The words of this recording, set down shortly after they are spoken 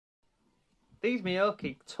these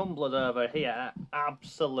Meoky tumblers over here are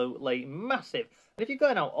absolutely massive. And if you're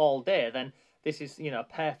going out all day, then this is, you know,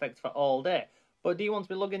 perfect for all day. But do you want to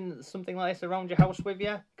be lugging something like this around your house with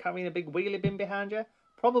you, carrying a big wheelie bin behind you?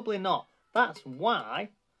 Probably not. That's why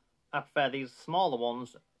I prefer these smaller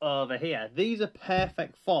ones over here. These are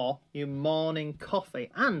perfect for your morning coffee.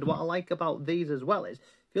 And what I like about these as well is,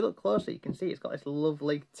 if you look closer, you can see it's got this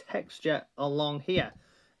lovely texture along here.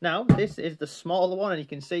 Now, this is the smaller one, and you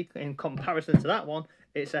can see in comparison to that one,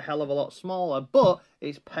 it's a hell of a lot smaller, but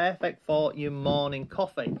it's perfect for your morning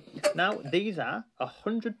coffee. Now, these are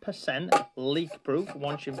 100% leak-proof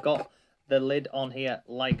once you've got the lid on here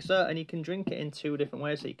like so, and you can drink it in two different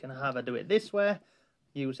ways. So you can either do it this way,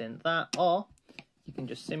 using that, or you can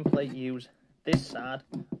just simply use this side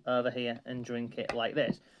over here and drink it like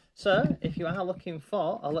this. So, if you are looking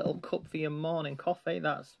for a little cup for your morning coffee,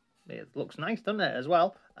 it looks nice, doesn't it, as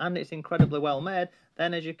well? And it's incredibly well made.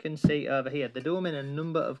 Then, as you can see over here, they do them in a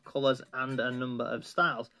number of colours and a number of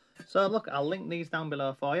styles. So, look, I'll link these down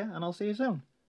below for you, and I'll see you soon.